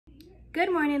Good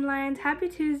morning, Lions. Happy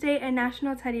Tuesday and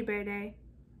National Teddy Bear Day.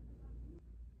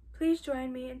 Please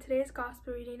join me in today's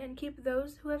gospel reading and keep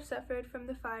those who have suffered from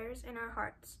the fires in our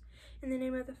hearts. In the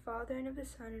name of the Father, and of the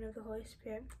Son, and of the Holy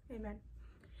Spirit. Amen.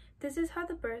 This is how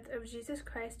the birth of Jesus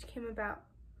Christ came about.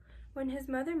 When his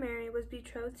mother Mary was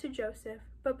betrothed to Joseph,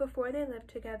 but before they lived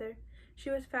together, she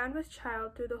was found with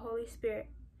child through the Holy Spirit.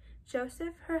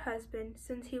 Joseph, her husband,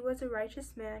 since he was a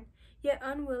righteous man, yet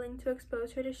unwilling to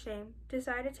expose her to shame,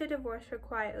 decided to divorce her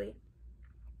quietly.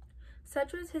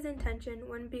 Such was his intention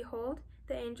when, behold,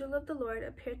 the angel of the Lord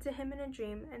appeared to him in a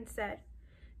dream and said,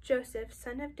 Joseph,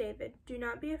 son of David, do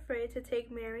not be afraid to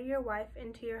take Mary your wife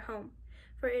into your home,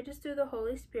 for it is through the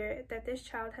Holy Spirit that this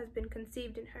child has been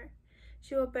conceived in her.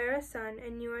 She will bear a son,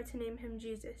 and you are to name him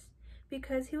Jesus,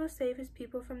 because he will save his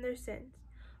people from their sins.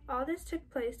 All this took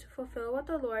place to fulfill what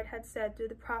the Lord had said through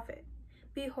the prophet.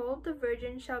 Behold, the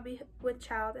virgin shall be with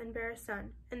child and bear a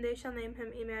son, and they shall name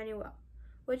him Emmanuel,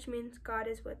 which means God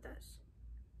is with us.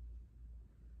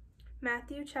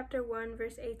 Matthew chapter 1,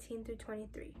 verse 18 through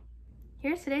 23.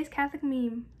 Here's today's Catholic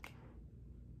meme.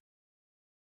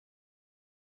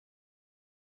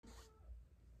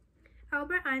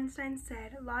 Albert Einstein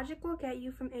said, "Logic will get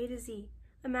you from A to Z.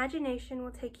 Imagination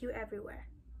will take you everywhere."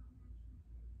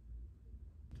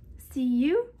 See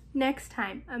you next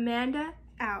time. Amanda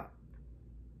out.